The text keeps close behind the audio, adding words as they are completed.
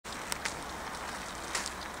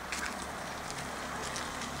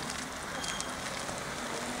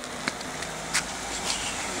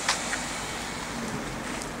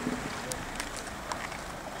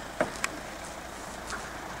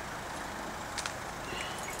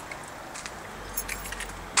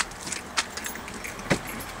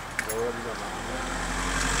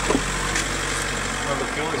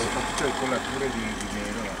soprattutto le collature di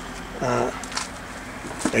nero.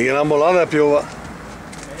 E che una volata piova.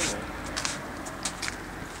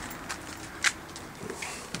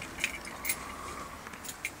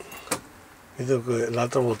 Vedo che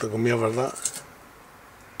l'altra volta con mia verdà.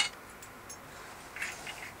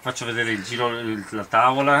 Faccio vedere il giro, la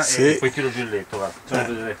tavola, sì. E poi tiro giù il letto, va. Facciamo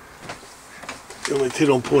vedere. Io mi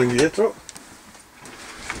tiro un po' indietro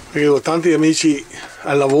perché ho tanti amici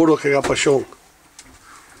al lavoro che ha passione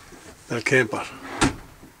del camper.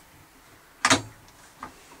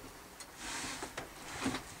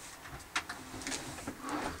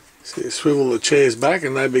 So you swivel the chairs back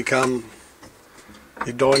and they become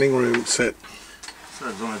your dining room set. Questa è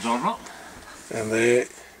la zona giorno. And there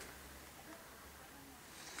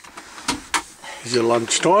is your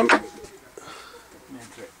lunch time.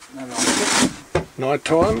 Mentre la notte. Night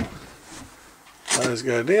time. Those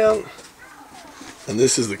go down. And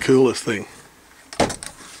this is the coolest thing.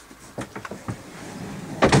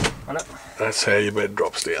 Voilà. That's how your bed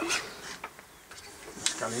drops down.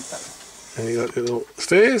 Scaletta. And you got your little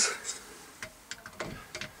stairs.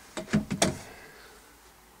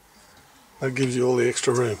 That gives you all the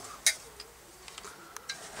extra room.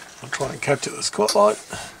 I'll try and capture the spotlight.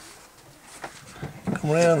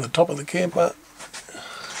 Come around the top of the camper.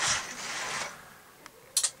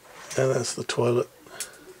 And that's the toilet.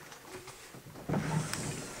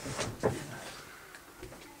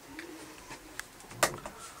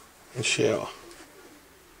 And shower.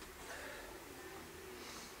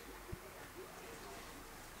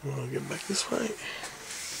 I'll get back this way.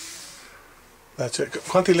 That's it.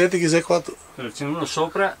 Quanti letti che sei qua? C'è uno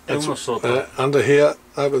sopra e uno sotto. Under here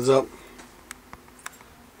opens up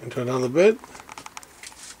into another bed.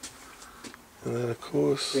 And then of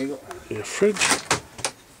course your fridge.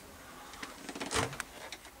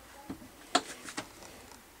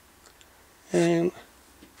 And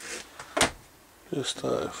your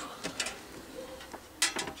stove.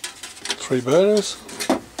 3 burners.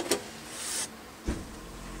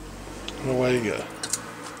 And away you go.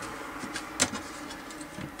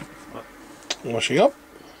 Washing up.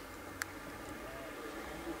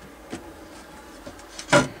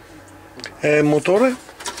 And motore?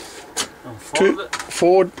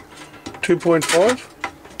 Ford 2.5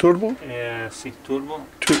 turbo? Sì, turbo.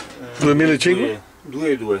 2005?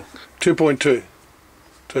 2.2. 2.2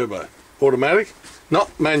 turbo. Automatic? No,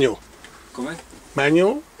 manual. Come?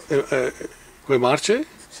 Manual? Quelle marce?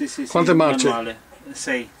 Sì, sì, sì. Quante marce? Manuale.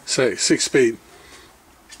 6. 6 speed.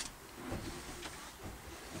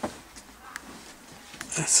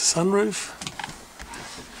 That's the sunroof.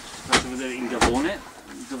 Faccio vedere il gavone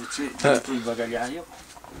dove c'è dentro il bagagliaio.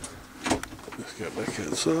 Let's go back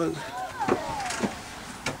outside.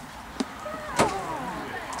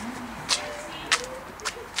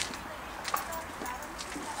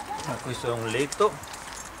 Questo è un letto,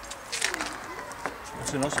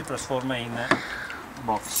 se no si trasforma in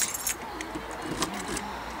box.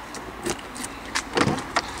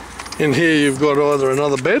 In here you've got either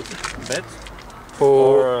another bed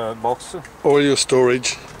or box. Or your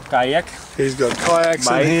storage. Kayak. He's got kayaks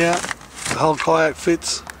Bike. in here. The whole kayak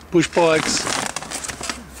fits. Bush bikes.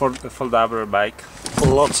 Foldable bike.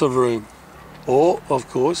 Lots of room. Or, of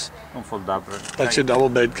course, Un foldable. that's your double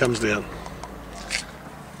bed comes down.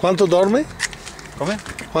 Quanto dormi? Come?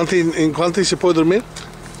 In quanti si può dormire?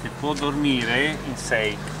 Si può dormire in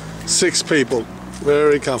 6. 6 people,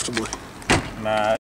 very comfortably. Ma